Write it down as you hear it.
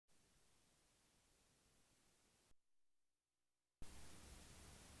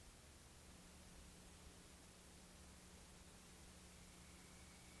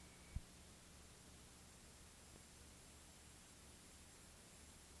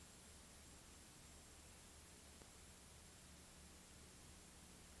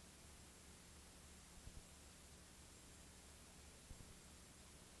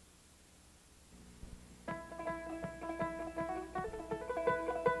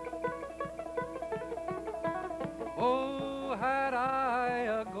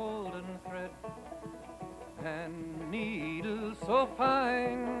so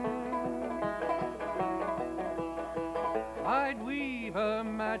fine, I'd weave a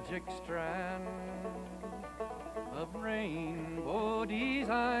magic strand of rainbow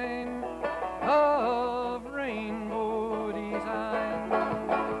design, of rainbow design.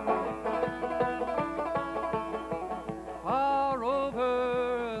 Far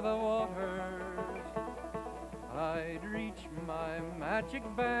over the waters, I'd reach my magic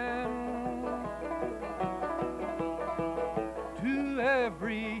band to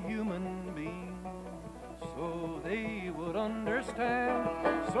every human being, so they would understand,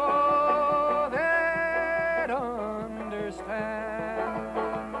 so they'd understand.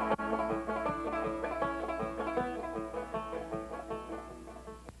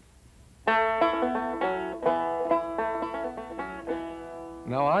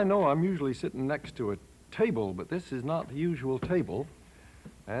 Now, I know I'm usually sitting next to a table, but this is not the usual table.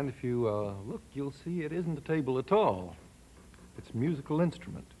 And if you look, you'll see it isn't a table at all. It's a musical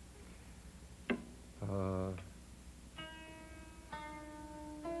instrument.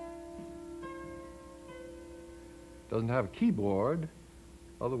 Doesn't have a keyboard.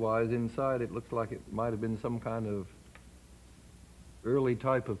 Otherwise, inside it looks like it might have been some kind of early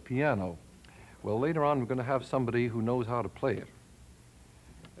type of piano. Well, later on, we're going to have somebody who knows how to play it.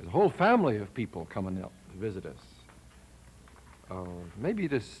 There's a whole family of people coming up to visit us. Maybe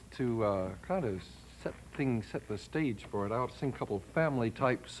just to kind of set the stage for it, I'll sing a couple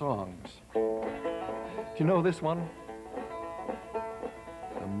family-type songs. Do you know this one?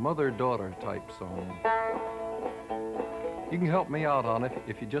 A mother-daughter type song. You can help me out on it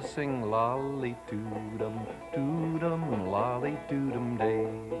if you just sing lolly-toodum, toodum, lolly-toodum day.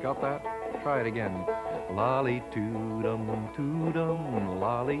 Got that? Try it again. Lolly-toodum, toodum,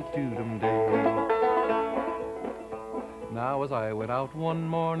 lolly-toodum day. Now as I went out one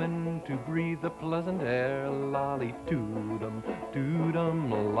morning to breathe the pleasant air, lolly-toodum,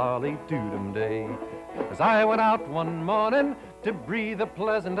 toodum, lolly-toodum day. As I went out one morning to breathe the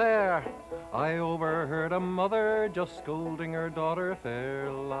pleasant air, I overheard a mother just scolding her daughter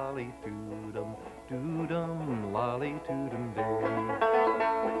fair, lolly-toodum, toodum, lolly-toodum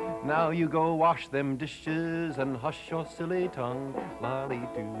day. Now you go wash them dishes and hush your silly tongue,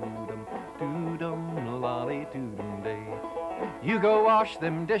 lolly-toodum, toodum, lolly-toodum day. You go wash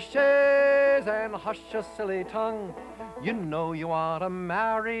them dishes and hush your silly tongue. You know you want to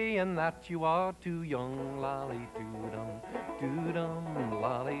marry and that you are too young, lolly-toodum, toodum,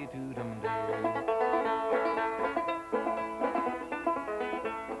 lolly-toodum day.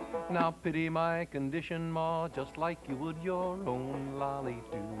 Now pity my condition, Ma, just like you would your own,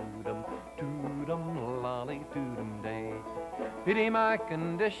 lolly-toodum, toodum, lolly-toodum day. Pity my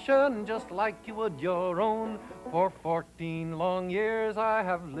condition, just like you would your own. For 14 long years I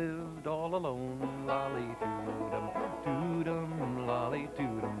have lived all alone, lolly-toodum, toodum,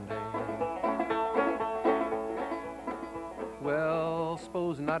 lolly-toodum day. Well,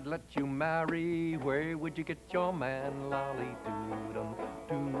 supposing I'd let you marry, where would you get your man, lolly-toodum,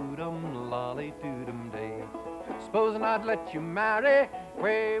 toodum, lolly-toodum day. Supposing I'd let you marry,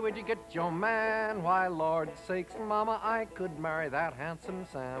 where would you get your man? Why, Lord sakes, Mama, I could marry that handsome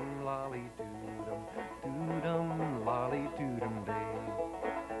Sam, lolly-toodum, toodum, lolly-toodum day.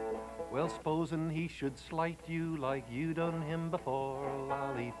 Well, supposing he should slight you like you done him before,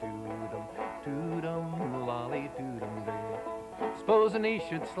 lolly-toodum, toodum, lolly-toodum day. Supposing he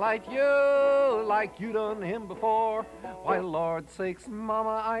should slight you like you done him before, why, Lord sakes,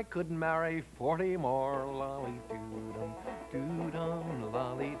 Mama, I could marry 40 more, lolly-toodum, toodum,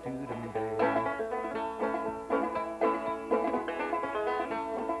 lolly-toodum day.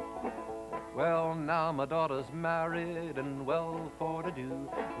 Well, now my daughter's married and well for to do,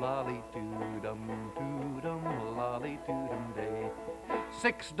 lolly-toodum, toodum, lolly-toodum day.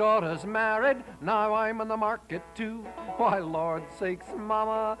 6 daughters married, now I'm on the market too. Why, Lord sakes,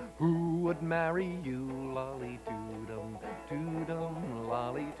 Mama, who would marry you, lolly-toodum, toodum,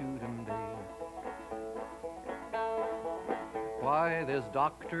 lolly-toodum day. Why, there's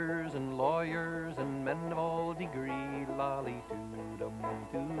doctors and lawyers and men of all degree, lolly-toodum,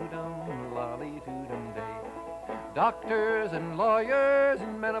 toodum, lolly-toodum day. Doctors and lawyers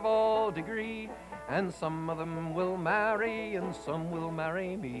and men of all degree, and some of them will marry and some will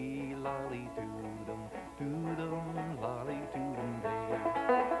marry me, lolly-toodum, toodum, lolly-toodum day.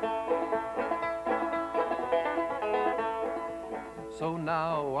 So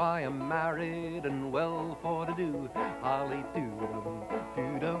now I am married and well for to do, lolly-toodum,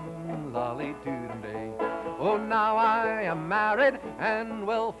 toodum, lolly-toodum day. Oh, now I am married and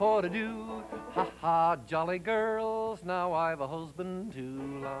well for to do, Ha ha, jolly girls, now I've a husband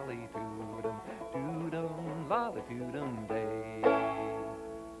too. Lolly toodum, toodum, lolly toodum day.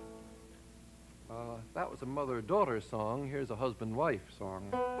 That was a mother-daughter song. Here's a husband-wife song.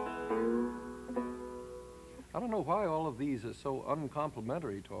 I don't know why all of these are so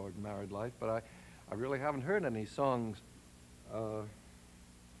uncomplimentary toward married life, but I really haven't heard any songs. I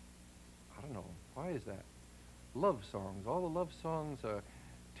don't know. Why is that? Love songs. All the love songs are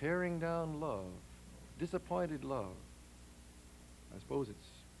tearing down love, disappointed love. I suppose it's,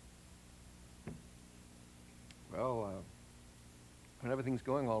 well, when everything's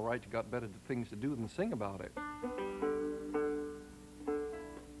going all right, you got better things to do than sing about it.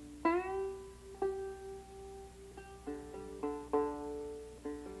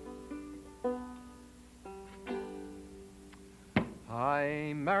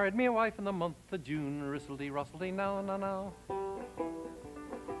 I married me a wife in the month of June, ristledy-rustledy now, now, now.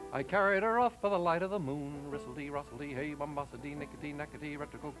 I carried her off by the light of the moon, ristledy-rustledy, hey, bombosity, nickety, nackety,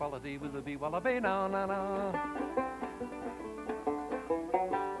 retrical quality, willabee, wallaby, now, now, now.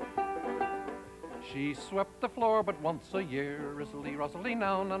 She swept the floor but once a year, ristledy-rustledy,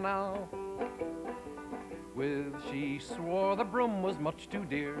 now, now, now. She swore the broom was much too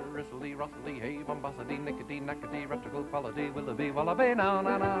dear, ristledy-rustledy, hey, bombosity, nickety, nackety, retrical quality, willabee, wallaby, now,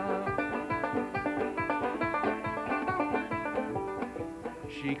 now, now.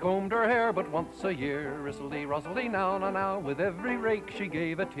 She combed her hair but once a year, ristledy-rustledy, now, now, now. With every rake she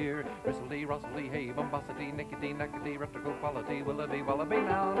gave a tear, ristledy-rustledy, hey, bombosity, nickety, nackety, retrical quality, willabee, wallaby,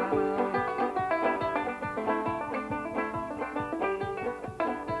 now, now, now.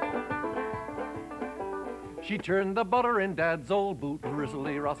 She turned the butter in Dad's old boot,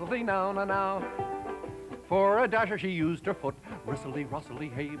 ristledy-rustledy, now, now, now. For a dasher she used her foot, ristledy-rustledy,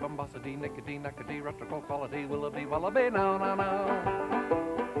 hey, bombosity, nickety, nackety, retrical quality, willabee, wallaby, now, now, now.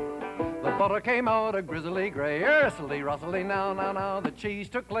 The butter came out a grizzly gray, ristledy-rustledy, now, now, now. The cheese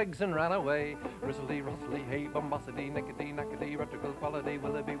took legs and ran away, ristledy-rustledy, hey, bombosity, nickety, nackety, retrical quality,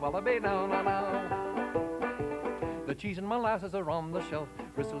 willabee, wallaby, now, now, now. The cheese and molasses are on the shelf,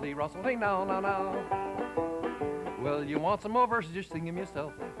 ristledy-rustledy, now, now, now. Well, you want some more verses, just sing them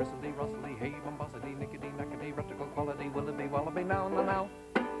yourself. Ristledy-rustledy, hey, bombosity, nickety, nackety, retrical quality, willabee, wallaby, now, now, now.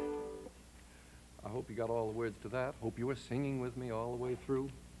 I hope you got all the words to that. Hope you were singing with me all the way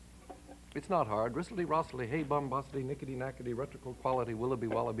through. It's not hard. Ristledy-rustledy, hey, bombosity, nickety, nackety, retrical quality, willabee,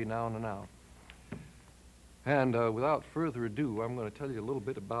 wallaby, now, now, now. And without further ado, I'm going to tell you a little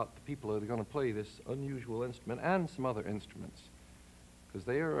bit about the people that are going to play this unusual instrument and some other instruments. Because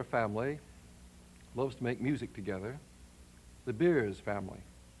they are a family, loves to make music together. The Beers family,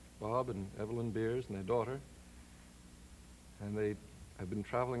 Bob and Evelyne Beers and their daughter. And they have been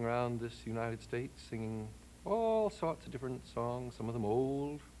traveling around this United States singing all sorts of different songs, some of them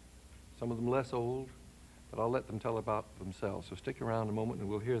old, some of them less old, but I'll let them tell about themselves. So stick around a moment and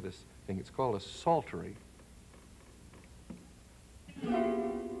we'll hear this thing. It's called a psaltry.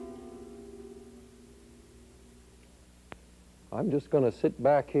 I'm just going to sit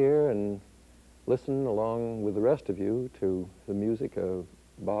back here and listen along with the rest of you to the music of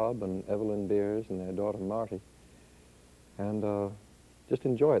Bob and Evelyne Beers and their daughter Marty, and just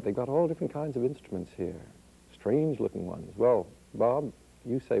enjoy it. They've got all different kinds of instruments here, strange looking ones. Well, Bob,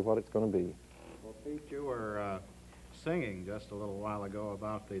 you say what it's going to be. Well, Pete, you were singing just a little while ago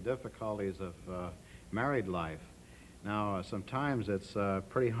about the difficulties of married life. Now, sometimes it's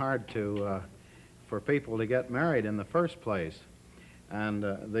pretty hard for people to get married in the first place. And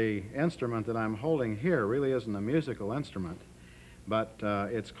the instrument that I'm holding here really isn't a musical instrument, but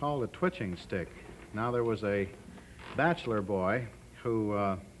it's called a twitching stick. Now, there was a bachelor boy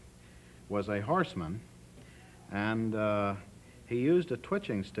who was a horseman, and he used a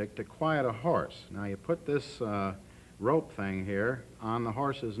twitching stick to quiet a horse. Now, you put this rope thing here on the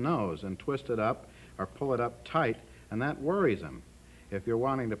horse's nose and twist it up or pull it up tight, and that worries him. If you're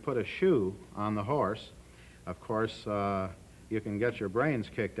wanting to put a shoe on the horse, of course, you can get your brains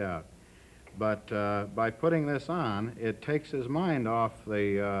kicked out. But by putting this on, it takes his mind off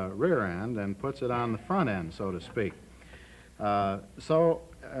the rear end and puts it on the front end, so to speak. So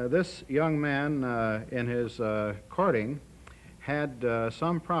this young man in his courting had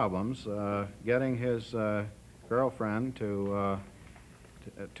some problems getting his girlfriend to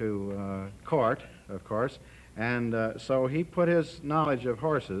court, of course, and so he put his knowledge of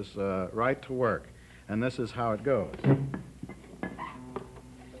horses right to work, and this is how it goes.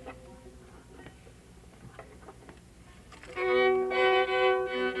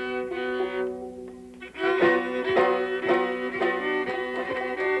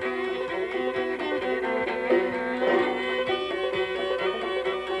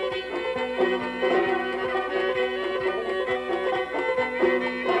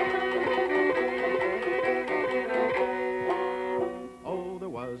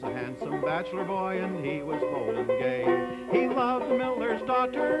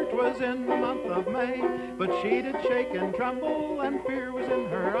 daughter, 'twas in the month of May, but she did shake and tremble, and fear was in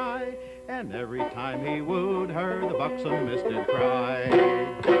her eye, and every time he wooed her, the buxom miss did cry.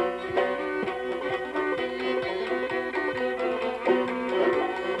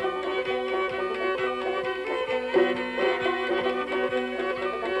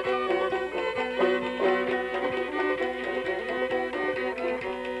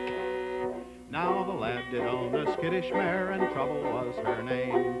 Did own a skittish mare, and Trouble was her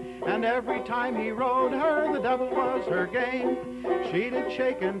name, and every time he rode her, the devil was her game. She did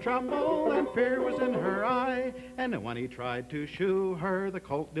shake and tremble, and fear was in her eye, and when he tried to shoe her, the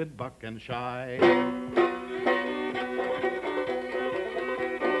colt did buck and shy.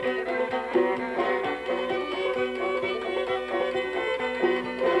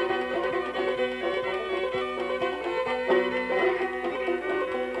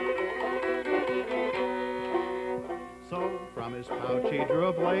 His pouch he drew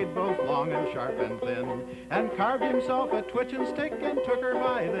a blade both long and sharp and thin, and carved himself a twitching stick and took her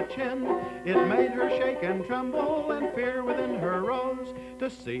by the chin. It made her shake and tremble, and fear within her rose, to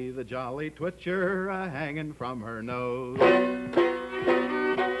see the jolly twitcher hanging from her nose.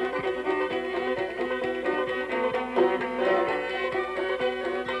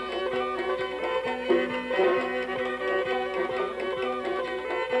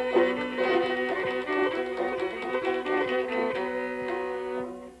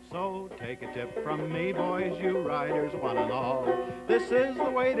 From me, boys, you riders, one and all, this is the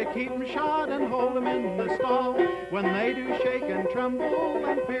way to keep 'em shod and hold 'em in the stall. When they do shake and tremble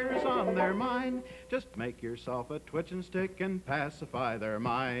and fear's on their mind, just make yourself a twitching stick and pacify their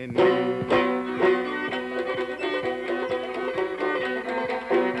mind.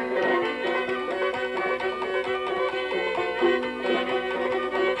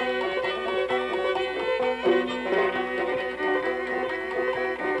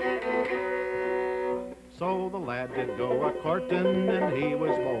 So the lad did go a-courtin', and he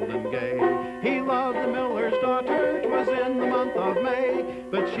was bold and gay. He loved the miller's daughter, 'twas in the month of May,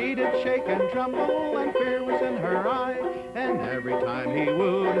 but she did shake and tremble, and fear was in her eye, and every time he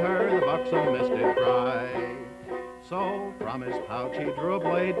wooed her, the buxom miss did cry. So from his pouch he drew a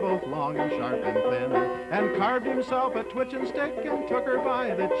blade both long and sharp and thin, and carved himself a twitching stick and took her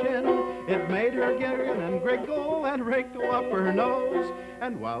by the chin. It made her grin and wriggle up her nose,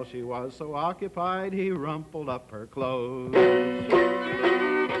 and while she was so occupied, he rumpled up her clothes.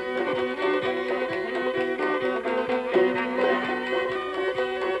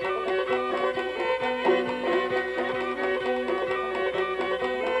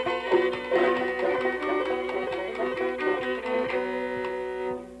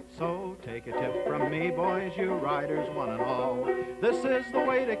 Boys, you riders, one and all, this is the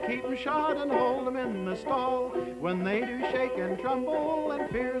way to keep 'em shod and hold 'em in the stall. When they do shake and tremble and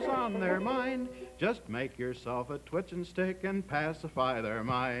fear's on their mind, just make yourself a twitching stick and pacify their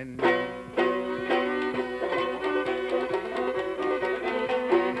mind.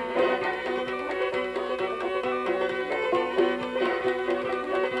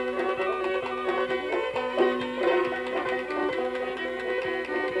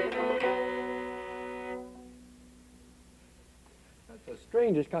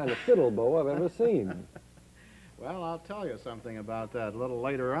 Strangest kind of fiddle bow I've ever seen. Well, I'll tell you something about that a little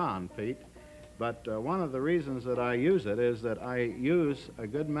later on, Pete. But one of the reasons that I use it is that I use a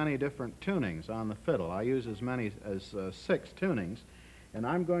good many different tunings on the fiddle. I use as many as 6 tunings, and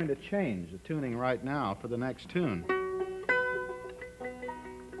I'm going to change the tuning right now for the next tune.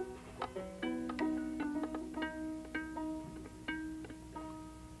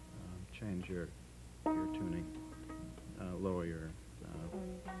 Change your tuning, lower your...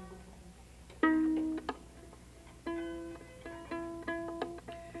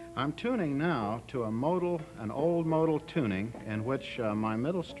 I'm tuning now to an old modal tuning in which my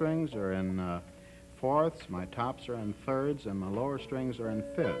middle strings are in fourths, my tops are in thirds, and my lower strings are in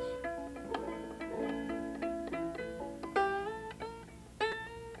fifths.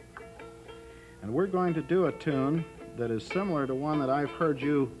 And we're going to do a tune that is similar to one that I've heard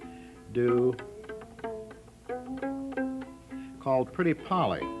you do called Pretty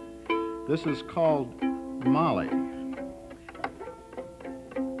Polly. This is called Molly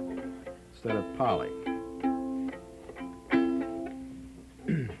instead of Polly.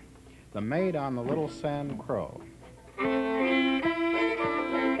 The Maid on the Little Sand Crow.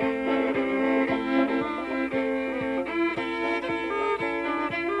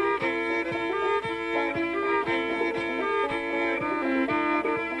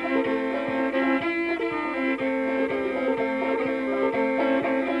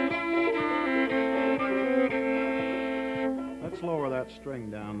 Lower that string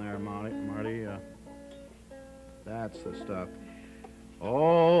down. down there, Marty. That's the stuff.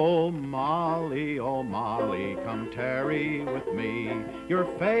 Oh, Molly, come tarry with me. Your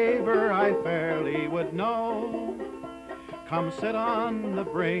favor I fairly would know. Come sit on the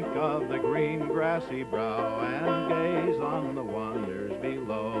brink of the green grassy brow and gaze on the wonders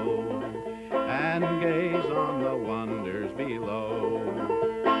below. And gaze on the wonders below.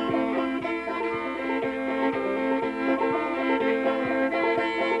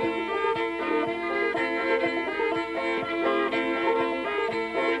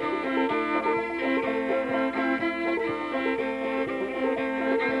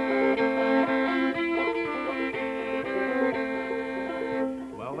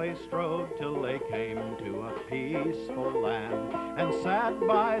 Strode till they came to a peaceful land and sat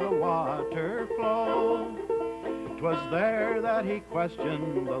by the water flow. 'Twas there that he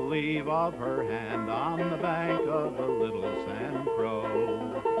questioned the leave of her hand on the bank of the little Sand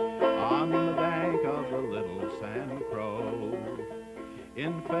Crow. On the bank of the little Sand Crow.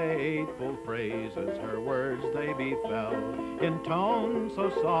 In fateful phrases her words they befell, in tones so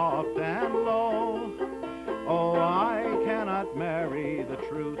soft and low. Oh, I cannot marry, the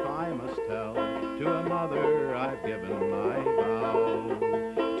truth I must tell. To another I've given my vow.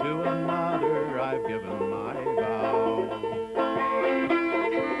 To another I've given my vow.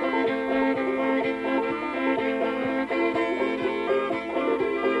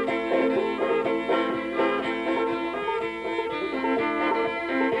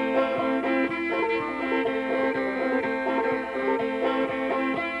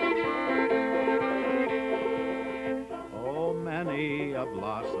 A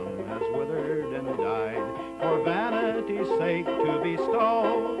blossom has withered and died for vanity's sake to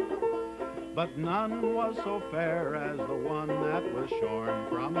bestow, but none was so fair as the one that was shorn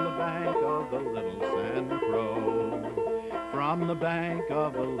from the bank of the little Sand Crow. From the bank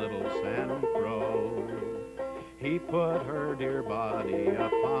of the little Sand Crow. He put her dear body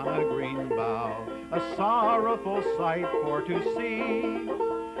upon a green bough, a sorrowful sight for to see,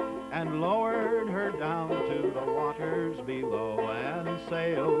 and lowered her down to the waters below, and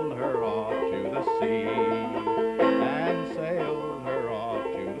sailed her off to the sea, and sailed her off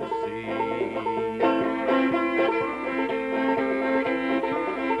to the sea.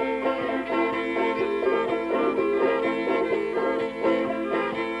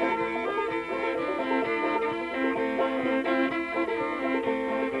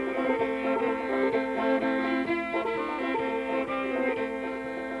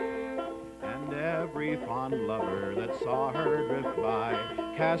 Fond lover that saw her drift by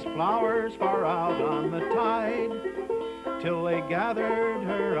cast flowers far out on the tide, till they gathered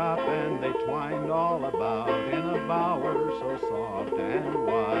her up and they twined all about in a bower so soft and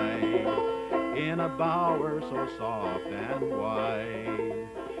wide, in a bower so soft and wide.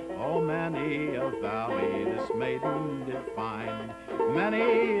 Oh, many a valley this maiden did find,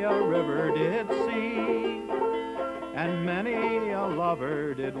 many a river did see, and many a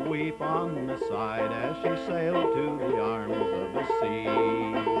lover did weep on the side as she sailed to the arms of the sea,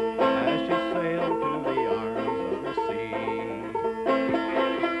 as she sailed to the arms of the sea.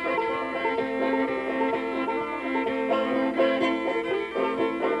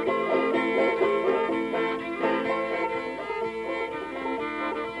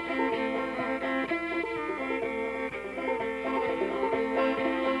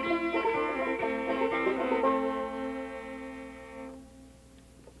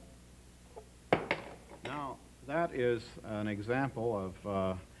 That is an example of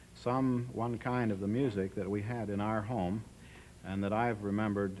one kind of the music that we had in our home and that I've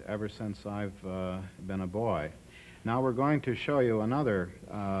remembered ever since I've been a boy. Now we're going to show you another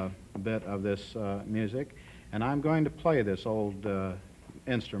bit of this music, and I'm going to play this old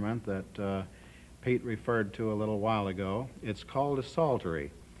instrument that Pete referred to a little while ago. It's called a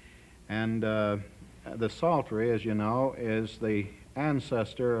psaltery, and the psaltery, as you know, is the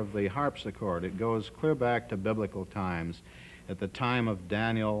ancestor of the harpsichord. It goes clear back to biblical times. At the time of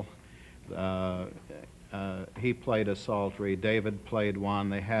Daniel, he played a psaltery. David played one.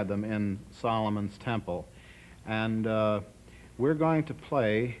 They had them in Solomon's temple. And we're going to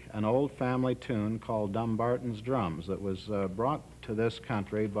play an old family tune called Dumbarton's Drums that was brought to this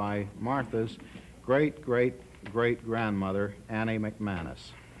country by Martha's great-great-great-grandmother, Annie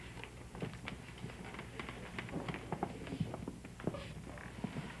McManus.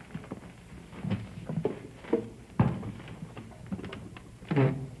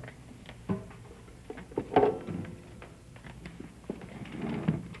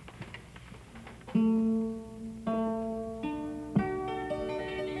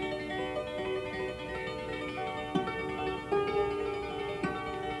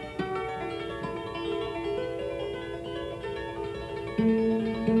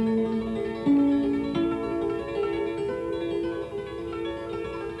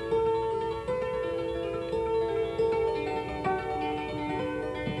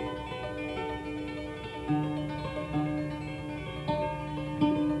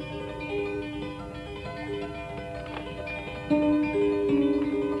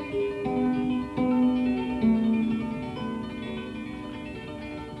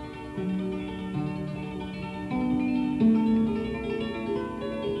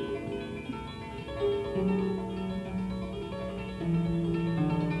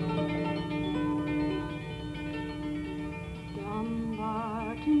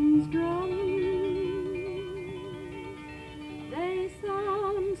 Dumbarton's drums, they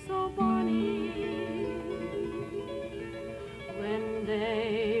sound so bonny when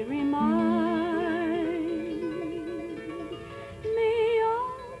they remind me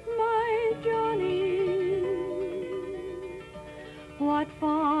of my Johnny. What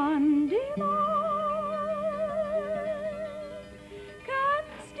fond delight can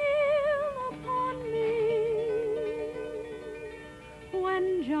steal upon me when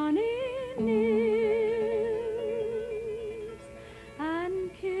Johnny kneels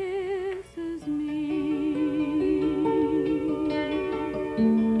and kisses me.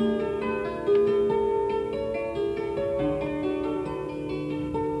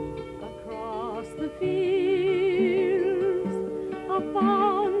 Across the fields of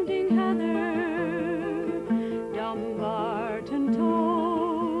bounding heather, Dumbarton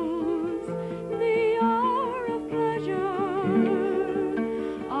tolls the hour of pleasure,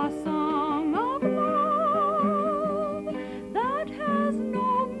 a song of love that has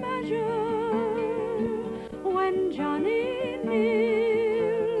no measure, when Johnny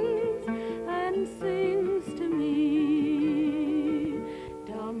kneels and sings to me.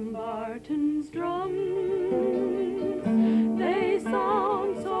 Dumbarton's drums, they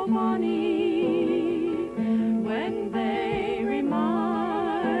sound so bonny when they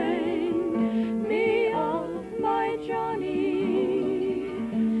remind me of my Johnny.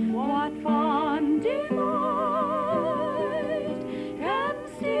 What fond delight can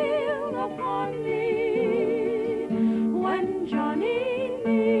steal upon me when Johnny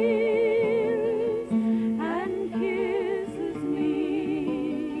kneels and kisses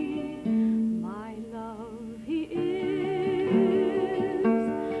me. My love, he is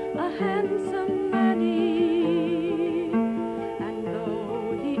a handsome laddie, and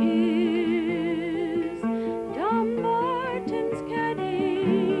though he is Dumbarton's caddie,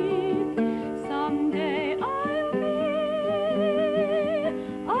 someday I'll be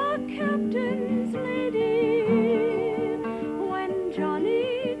a captain's lady when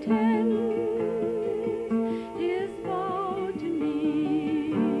Johnny tends his bow to me.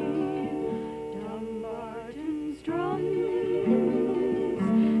 Dumbarton's drums,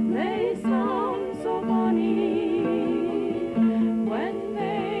 they sound so bonny when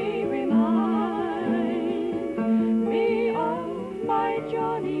they remind me of my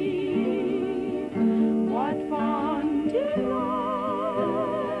Johnny. What fond delight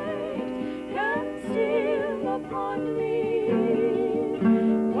can steal upon me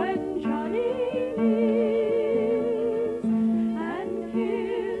when Johnny kneels and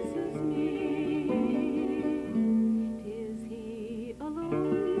kisses me. 'Tis he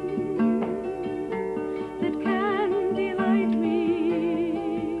alone that can delight me.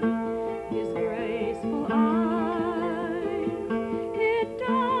 His graceful eye, it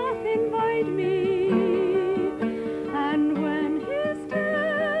doth invite me, and when his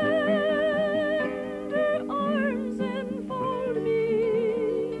tender arms enfold me,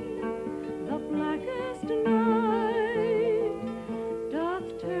 the blackest night doth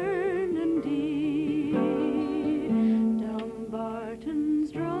turn indeed. Dumbarton's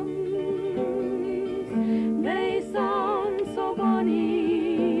drums, they sound so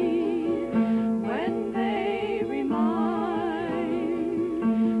bonny when they remind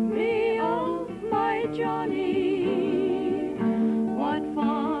me of my Johnny. What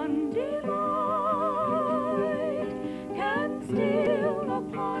fond delight can steal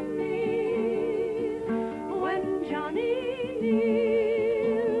upon me when Johnny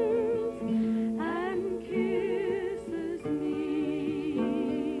kneels and kisses me.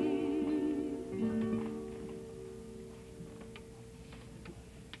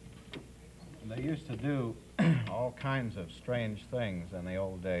 They used to do all kinds of strange things in the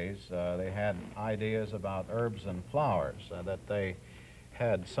old days. They had ideas about herbs and flowers that they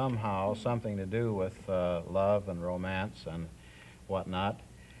had somehow something to do with love and romance and whatnot.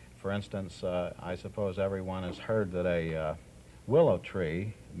 For instance, I suppose everyone has heard that a willow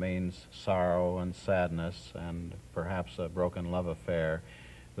tree means sorrow and sadness and perhaps a broken love affair,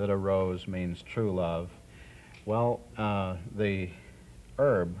 that a rose means true love. Well, the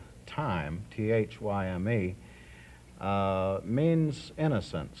herb thyme, T-H-Y-M-E, means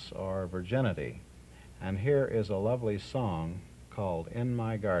innocence or virginity. And here is a lovely song called "In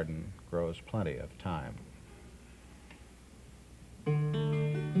My Garden Grows Plenty of Thyme."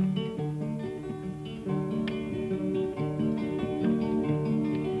 In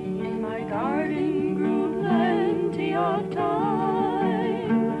my garden grew plenty of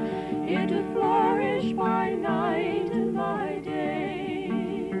thyme. It did flourish by night and by day.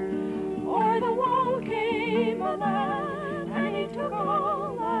 O'er the wall came a lad, and he took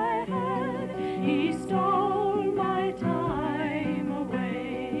all I had. He stole my time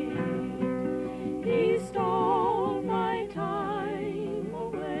away. He stole my time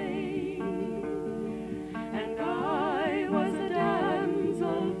away. And I was a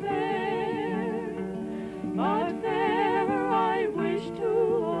damsel fair, but fairer I wished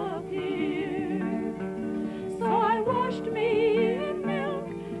to appear. So I washed me in milk,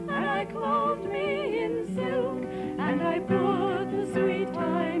 and I clothed me in silk, and I put the sweet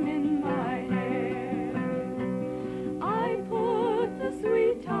thyme in my hair. I put the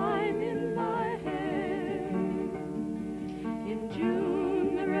sweet thyme in my hair. In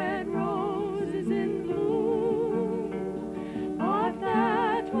June the red rose is in bloom, but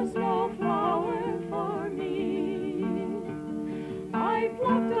that was no flower for me. I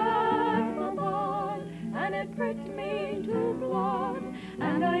plucked at the bud, and it pricked me to blood,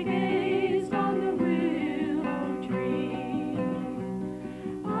 and I gazed on the willow tree.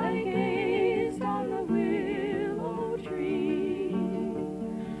 I gazed on the willow tree.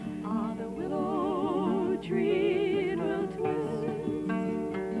 Ah, the willow tree, it will twist,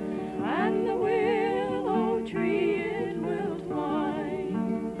 and the willow tree, it will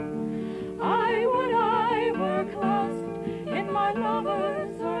twine. I would I were clasped in my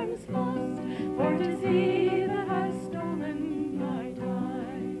lover's arms fast, for 'tis he that has stolen my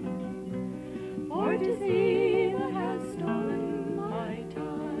time. For 'tis he that has stolen my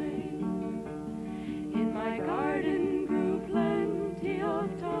time. In my garden grew plenty of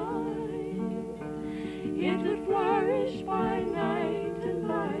thyme. It would flourish by night and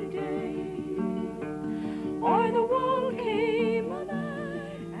by day. O'er the wall came a lad,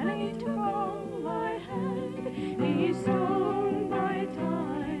 and he took all I had. He stole my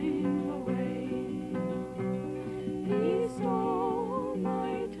time away. He stole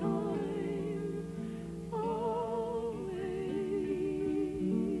my time away.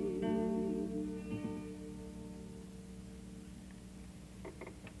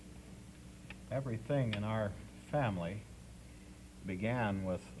 Everything in our family began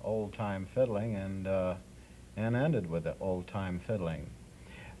with old-time fiddling and ended with old-time fiddling.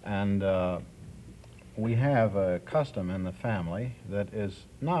 And we have a custom in the family that is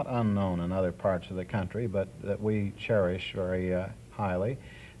not unknown in other parts of the country, but that we cherish very highly.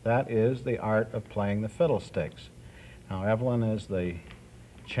 That is the art of playing the fiddlesticks. Now, Evelyn is the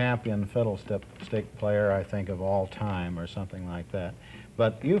champion fiddlestick player, I think, of all time, or something like that.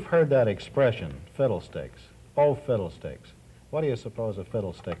 But you've heard that expression, fiddlesticks. Oh, fiddlesticks. What do you suppose a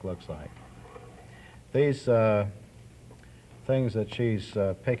fiddlestick looks like? These things that she's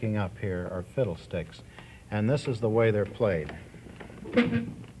picking up here are fiddlesticks, and this is the way they're played.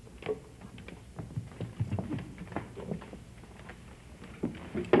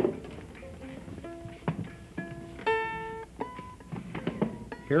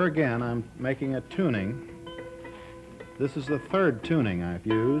 Here again, I'm making a tuning. This is the third tuning I've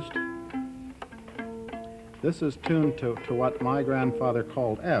used. This is tuned to what my grandfather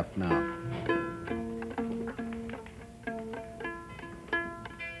called F now.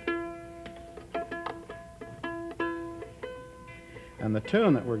 And the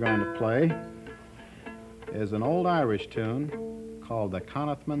tune that we're going to play is an old Irish tune called the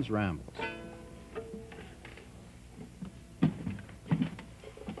Connaughman's Rambles.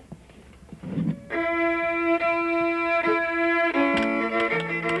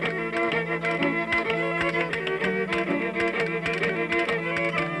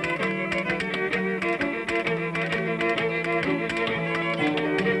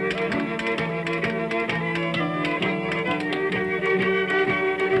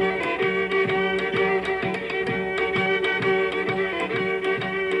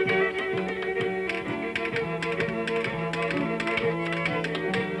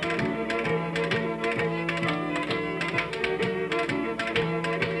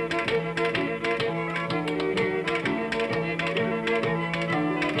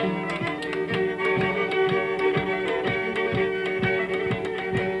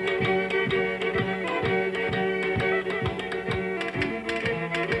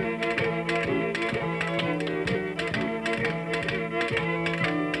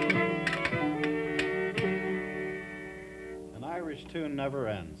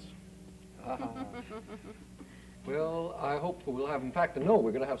 Well, I hope we'll have, in fact, no,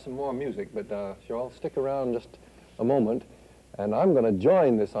 we're going to have some more music, but Cheryl, stick around just a moment, and I'm going to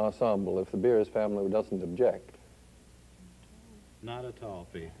join this ensemble if the Beers family doesn't object. Not at all,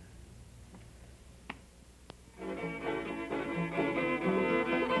 Pete.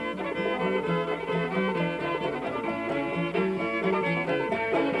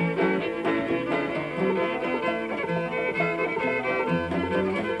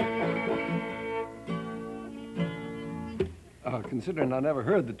 Considering I never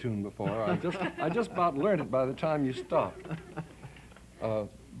heard the tune before, I just about learned it by the time you stopped.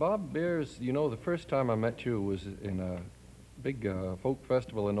 Bob Beers, you know, the first time I met you was in a big folk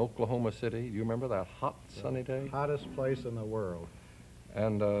festival in Oklahoma City. Do you remember that hot, sunny day? Hottest place in the world.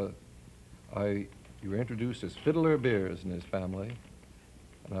 And you were introduced as Fiddler Beers and his family,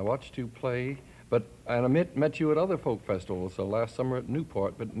 and I watched you play. And I met you at other folk festivals, so last summer at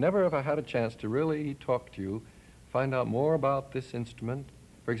Newport, but never have I had a chance to really talk to you, find out more about this instrument.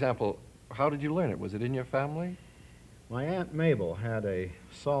 For example, how did you learn it? Was it in your family? My Aunt Mabel had a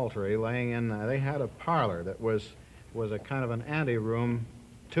psaltery laying in, they had a parlor that was a kind of an anteroom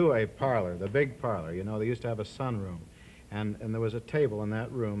to a parlor, the big parlor. You know, they used to have a sunroom. And there was a table in that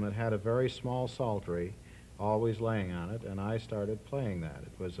room that had a very small psaltery always laying on it, and I started playing that.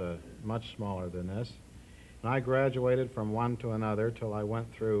 It was much smaller than this. And I graduated from one to another till I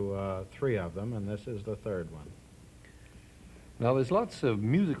went through 3 of them, and this is the 3rd one. Now, there's lots of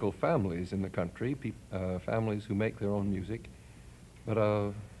musical families in the country, families who make their own music, but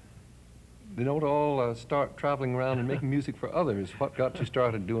they don't all start traveling around and making music for others. What got you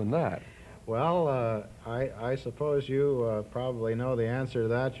started doing that? Well, I suppose you probably know the answer to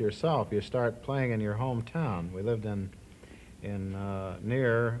that yourself. You start playing in your hometown. We lived in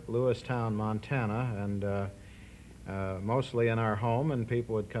near Lewistown, Montana, and mostly in our home, and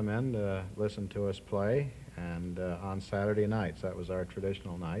people would come in to listen to us play. And on Saturday nights, that was our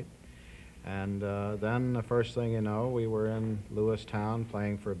traditional night. And then the first thing you know, we were in Lewistown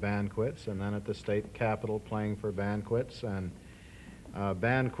playing for banquets, and then at the state capitol playing for banquets, and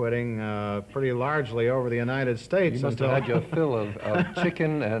banqueting pretty largely over the United States. You must have had your fill of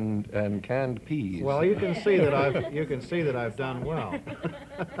chicken and canned peas. Well, you can see that I've done well.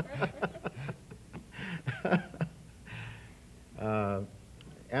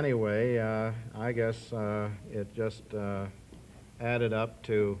 Anyway, I guess it just added up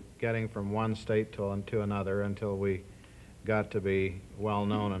to getting from one state to another until we got to be well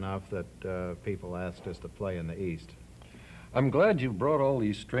known enough that people asked us to play in the East. I'm glad you brought all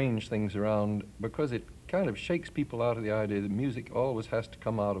these strange things around, because it kind of shakes people out of the idea that music always has to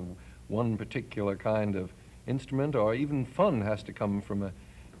come out of one particular kind of instrument, or even fun has to come from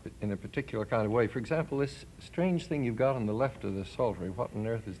in a particular kind of way. For example, this strange thing you've got on the left of the psaltery, what on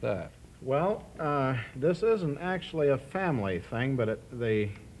earth is that? Well, this isn't actually a family thing, but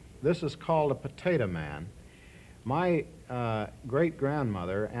this is called a potato man. My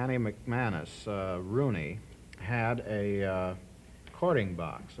great-grandmother, Annie McManus Rooney, had a courting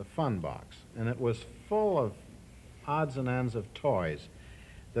box, a fun box, and it was full of odds and ends of toys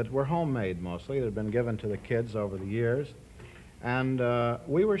that were homemade mostly, that had been given to the kids over the years. And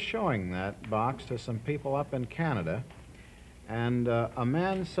we were showing that box to some people up in Canada, and a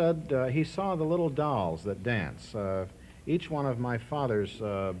man said he saw the little dolls that dance. Each one of my father's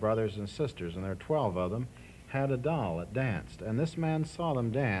brothers and sisters, and there are 12 of them, had a doll that danced. And this man saw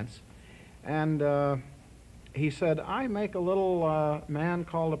them dance, and he said, I make a little man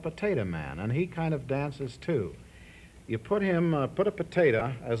called a potato man, and he kind of dances too. You put him, put a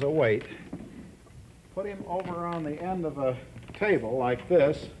potato as a weight, put him over on the end of a table like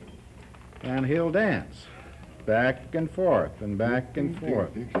this, and he'll dance back and forth and back and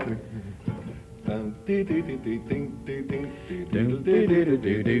forth. Keep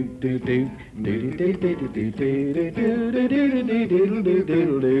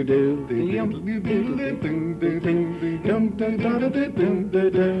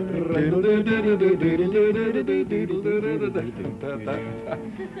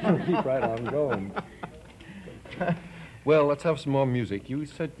right on going. Well, let's have some more music. You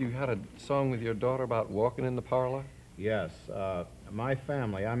said you had a song with your daughter about walking in the parlor? Yes. My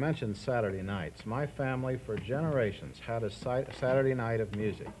family, I mentioned Saturday nights. My family for generations had a Saturday night of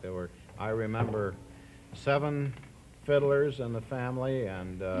music. There were, I remember, 7 fiddlers in the family,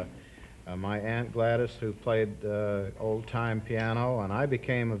 and my Aunt Gladys, who played old-time piano, and I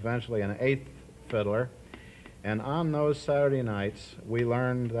became eventually an 8th fiddler. And on those Saturday nights, we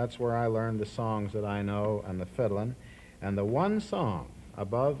learned, that's where I learned the songs that I know and the fiddling. And the one song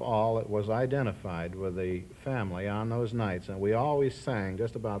above all, it was identified with the family on those nights, and we always sang,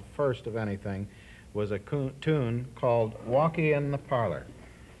 just about first of anything, was a tune called Walkie in the Parlor.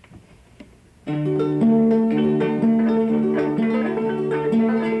 And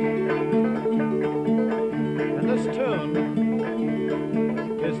this tune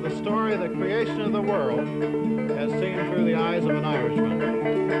is the story of the creation of the world as seen through the eyes of an Irishman.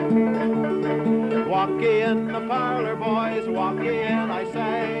 Walkie in the parlor, boys, walkie in, I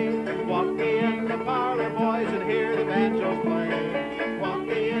say. Walkie in the parlor, boys, and hear the banjos play.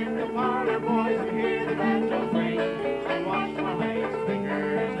 Walkie in the parlor, boys, and hear the banjos ring. And watch my mate's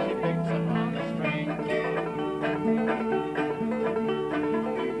fingers as he picks up on the string.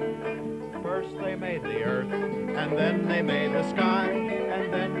 First they made the earth, and then they made the sky,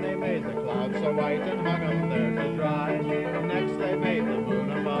 and then they made the clouds so white and hung them there to dry. Next they made the moon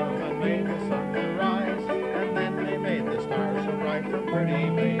above and made the sun to rise, and then they made the stars so bright from pretty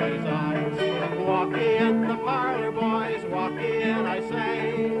baby's eyes. Walkie in the parlor, boys, walkie in, I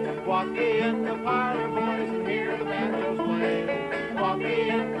say. Walkie in the parlor, boys, and hear the banjos play. Walkie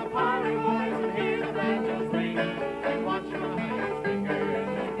in the parlor, boys, and hear the banjos ring. And watch my honey's fingers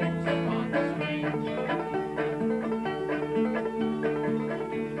as he picks up on the strings.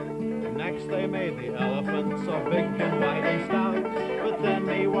 Next they made the elephant so big and white and stout, but then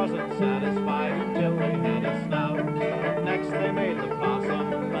he wasn't satisfied until he had a snout. Next they made the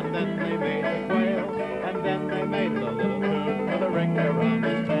possum, and then they made the quail, and then they made the little coon with a ring around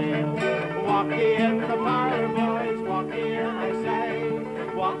his tail. Walkie in the parlor, boys, walkie in, I say.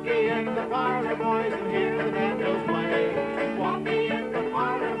 Walkie in the parlor, boys, and hear the banjos play. Walkie in the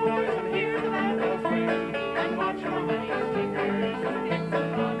parlor, boys, and hear the banjos ring. And watch my honey's fingers as he picks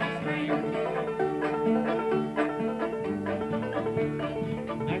up on the string.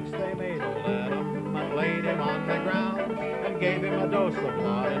 Next they made old Adam and laid him on the ground and gave him a dose of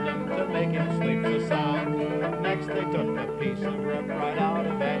laudanum to make him sleep so sound. Next they took a piece of rib right out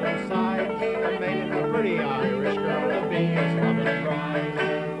of Adam's side and made him a pretty Irish girl to be his loving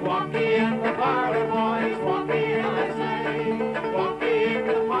bride. Walkie in the parlor, boys, walkie in, I say. Walkie in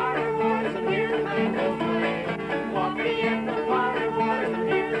the parlor, boys, and hear the banjos play. Walkie in the parlor, boys, and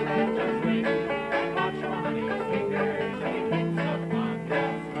hear the banjos ring. And watch my honey's fingers as he picks up on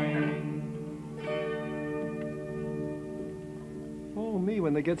that string. Oh, me,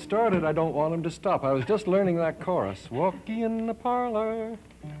 when they get started, I don't want them to stop. I was just learning that chorus. Walkie in the parlor.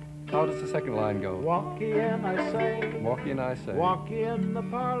 How does the second line go? Walkie in, I say. Walkie in, I say. Walkie in the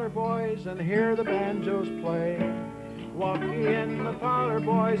parlor, boys, and hear the banjos play. Walkie in the parlor,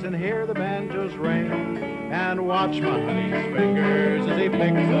 boys, and hear the banjos ring. And watch my honey's fingers as he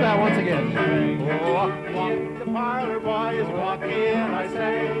picks Do that once again. Walk in the parlor, boys, walkie in, I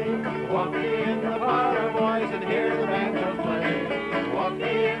say. Walkie in the parlor, boys, and hear the banjos play.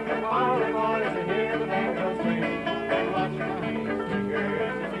 Walkie in the parlor, boys, and hear the banjos ring. And watch my honey's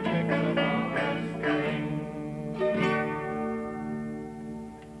fingers as he picks up on the string.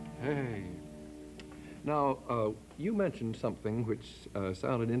 Hey. Now, you mentioned something which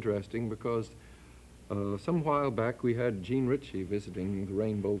sounded interesting because some while back we had Jean Ritchie visiting the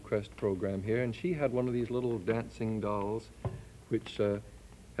Rainbow Crest program here, and she had one of these little dancing dolls which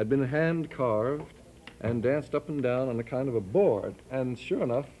had been hand-carved and danced up and down on a kind of a board, and sure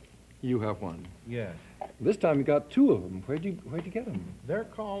enough, you have one. Yes. This time you got two of them. Where'd you get them? They're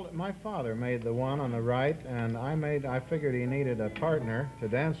called, my father made the one on the right, and I figured he needed a partner to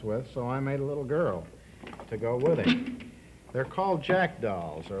dance with, so I made a little girl to go with him. They're called jack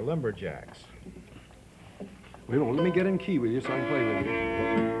dolls, or lumberjacks. Wait a minute, let me get in key with you so I can play with you.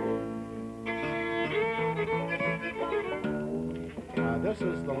 This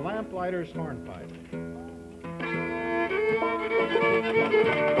is the lamplighter's hornpipe.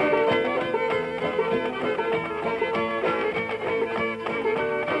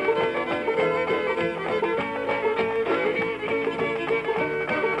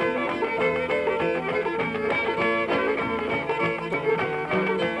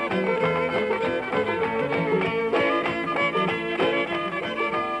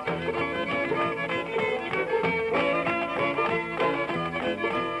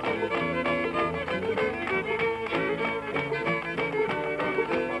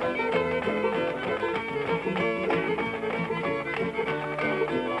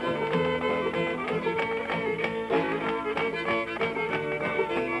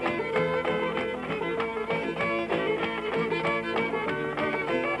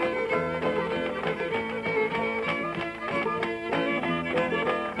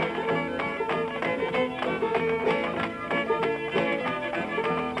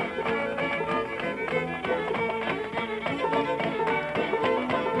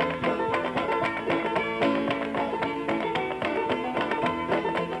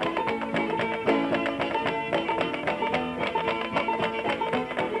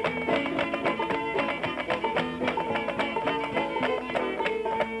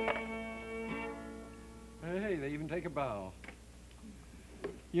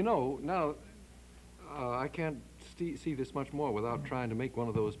 You know, now, I can't see this much more without trying to make one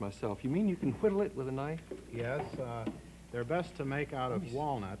of those myself. You mean you can whittle it with a knife? Yes, they're best to make out of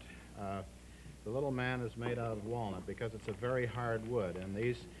walnut. The little man is made out of walnut because it's a very hard wood, and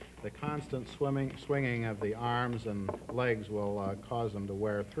the constant swinging of the arms and legs will cause them to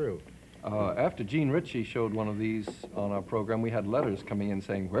wear through. After Gene Ritchie showed one of these on our program, we had letters coming in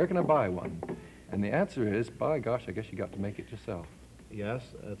saying, where can I buy one? And the answer is, by gosh, I guess you got to make it yourself. Yes,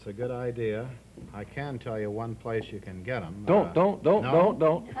 that's a good idea. I can tell you one place you can get them. Don't. No?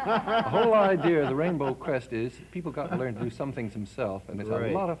 The whole idea of the Rainbow Crest is people got to learn to do some things themselves, and it's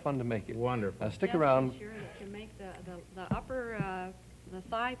a lot of fun to make it. Wonderful. Now stick around. Sure that you make the upper, the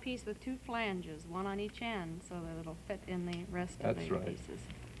thigh piece with 2 flanges, one on each end, so that it'll fit in the rest of the pieces.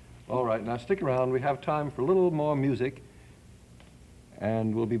 All right, now stick around. We have time for a little more music,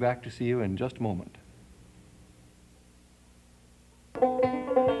 and we'll be back to see you in just a moment.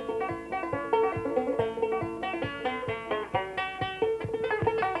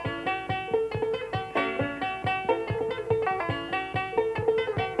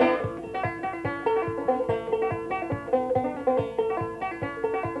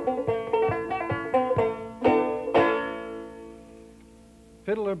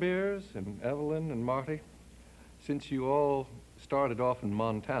 Fiddler Beers and Evelyne and Marty, since you all started off in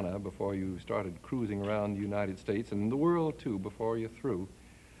Montana before you started cruising around the United States and the world too before you're through,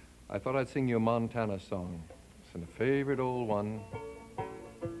 I thought I'd sing you a Montana song. It's a favorite old one.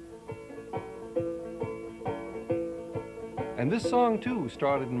 And this song too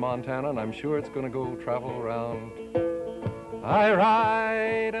started in Montana, and I'm sure it's going to go travel around. I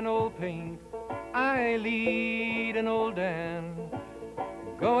ride an old paint, I lead an old Dan,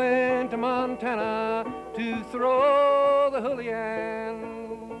 going to Montana to throw the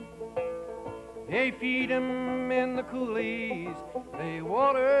Julian. They feed 'em in the coulees, they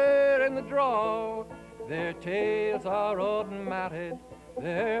water in the draw. Their tails are all matted,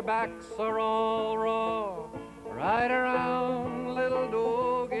 their backs are all raw. Ride around, little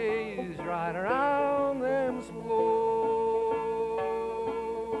doggies, ride around them slow.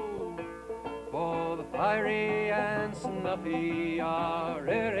 For the fiery and snuffy are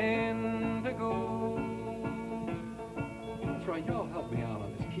raring to go. That's right, y'all help me out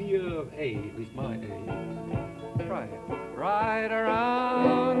on this. Key of A, at least my A. Try it. Ride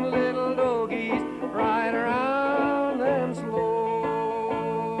around, little doggies, ride around them slow.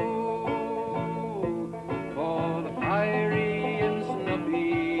 For the fiery and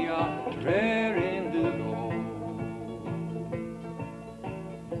snuffy are raring to go.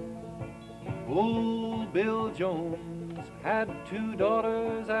 Old Bill Jones had 2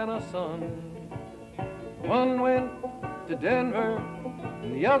 daughters and a son. One went to Denver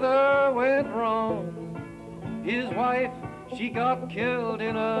and the other went wrong. His wife, she got killed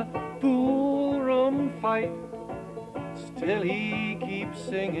in a pool room fight. Still he keeps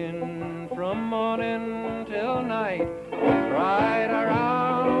singing from morning till night. Ride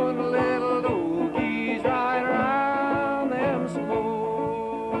around, little doggies, ride around them slow.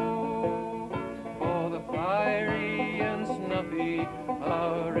 For the fiery and snuffy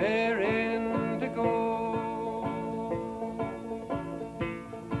are raring to go.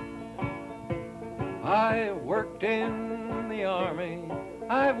 I worked in the army,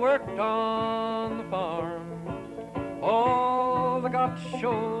 I've worked on the farm. All I got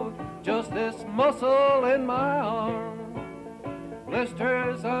showed just this muscle in my arm.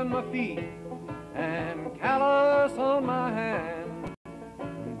 Blisters on my feet and callus on my hand.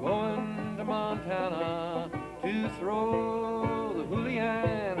 I'm going to Montana to throw the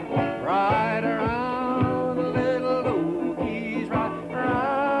Julian. Ride around, little doggies, ride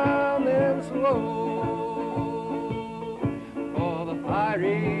around them slow. For the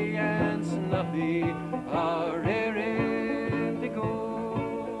fiery and snuffy are raring to go.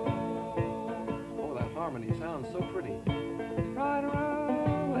 Oh, that harmony sounds so pretty. Ride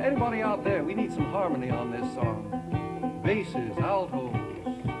around. Anybody out there, we need some harmony on this song. Basses, altos,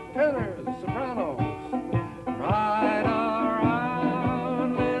 tenors, sopranos. Ride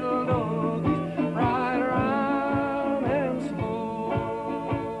around, little doggies, ride around and slow.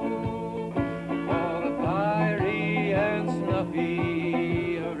 For the fiery and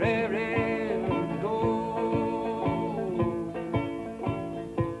snuffy are raring to go.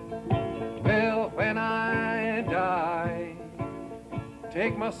 Well, when I die,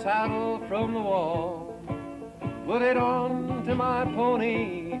 take my saddle from the wall, put it on to my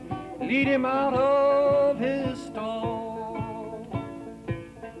pony, lead him out of his stall.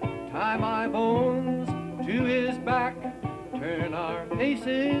 Tie my bones to his back, turn our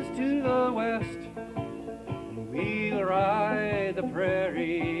faces to the west, we'll ride the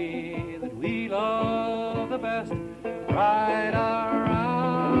prairie that we love the best. Ride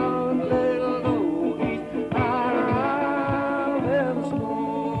around little doggies, ride around them smooth.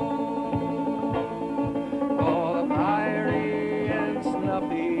 Oh, the fiery and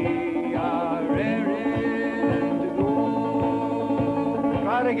snuffy are raring to go.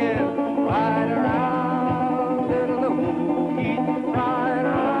 Try it again. Ride around little doggies, ride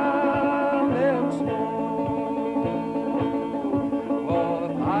around them smooth. Oh,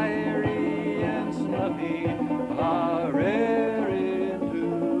 the fiery and snuffy are raring to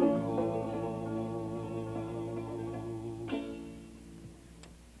go.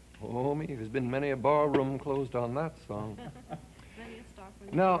 Oh, me, there's been many a barroom closed on that song.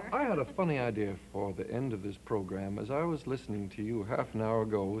 Now, I had a funny idea for the end of this program. As I was listening to you half an hour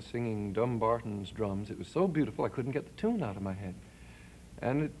ago singing Dumbarton's Drums, it was so beautiful I couldn't get the tune out of my head.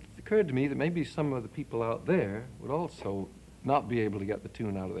 And it occurred to me that maybe some of the people out there would also not be able to get the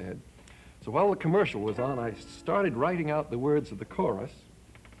tune out of their head. So while the commercial was on, I started writing out the words of the chorus,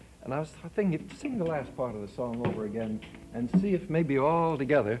 and I was thinking, sing the last part of the song over again and see if maybe all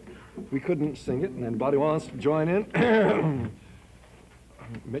together we couldn't sing it, and anybody wants to join in.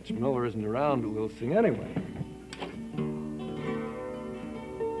 Mitch Miller isn't around, but we'll sing anyway.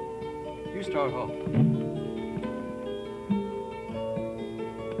 You start off.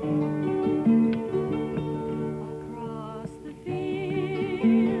 Across the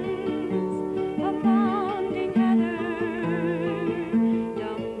fields of bounding heather,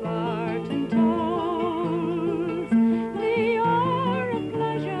 Dumbarton tolls the hour of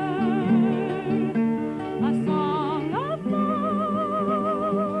pleasure, a song of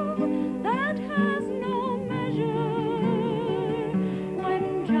love that has no measure. When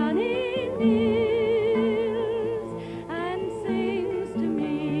Johnny kneels and sings to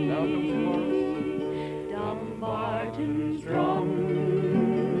me, Now comes the chorus. Dumbarton's drums,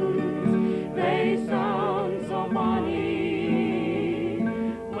 they sound so bonny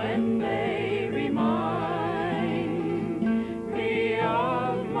when they remind me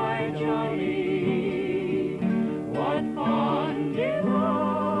of my Johnny. What fond delight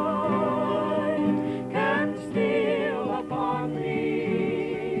can steal upon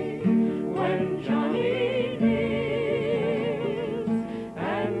me when Johnny kneels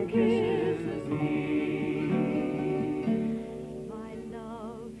and kisses me? My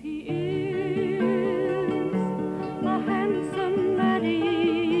love, he is a handsome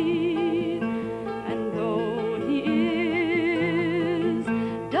laddie, and though he is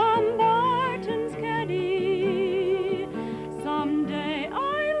Dumbarton's caddie, someday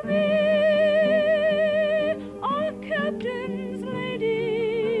I'll be a captain's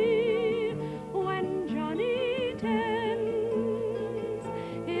lady when Johnny tends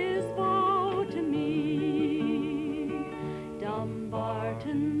his vow to me.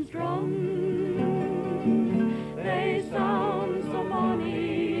 Dumbarton's drums, they sound so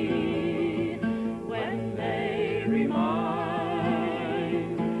bonny when they remind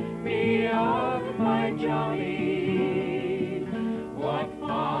me of my Johnny. What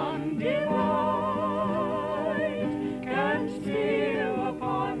fond delight can steal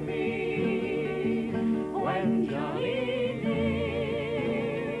upon me when Johnny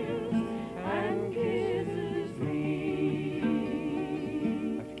kneels and kisses me?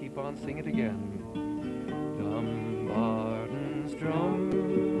 I have to keep on singing it again. Dumbarton's drums,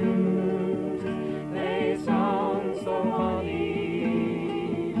 They sound so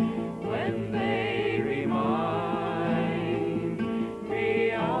bonny when they remind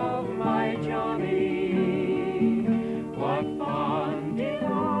me of my Johnny. What fond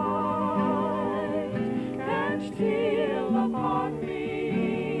delight can steal upon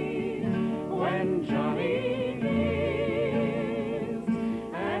me when Johnny kneels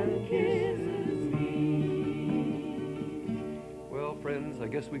and kisses me? well, friends, I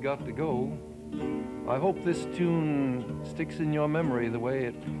guess we got to go. I hope this tune sticks in your memory the way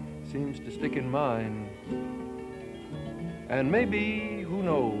it seems to stick in mine. And maybe, who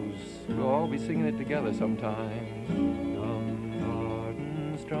knows, we'll all be singing it together sometime.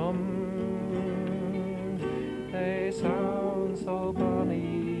 Dumbarton's drums, they sound so bonny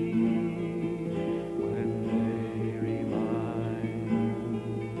when they remind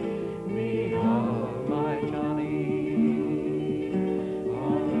me of my Johnny.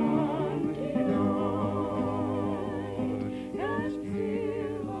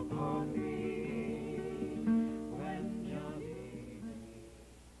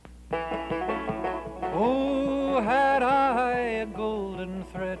 Oh, had I a golden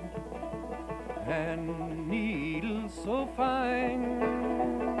thread and needles so fine,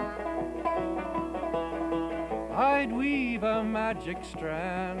 I'd weave a magic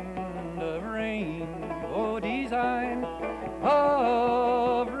strand of rainbow design,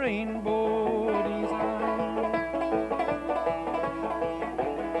 of rainbow design.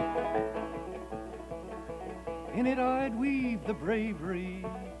 In it I'd weave the bravery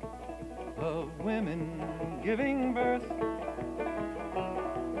of women giving birth.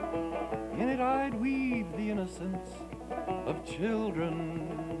 In it I'd weave the innocence of children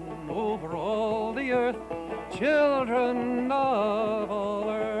over all the earth, children of all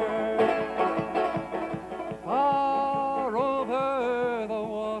earth. Far over the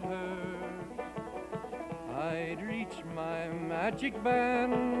water I'd reach my magic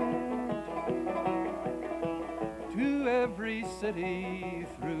band, to every city,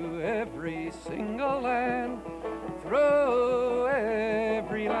 through every single land, through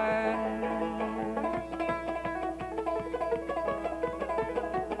every land.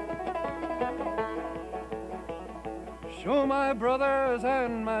 Show my brothers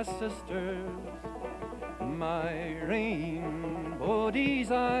and my sisters my rainbow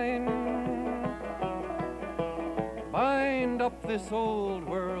design. Bind up this old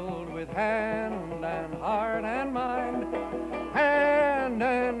world with hand and heart and mind, hand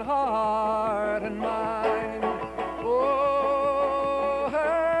and heart and mind. Oh,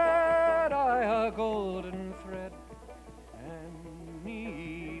 had I a golden thread and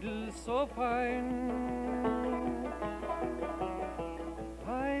needles so fine,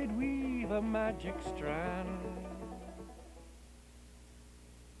 I'd weave a magic strand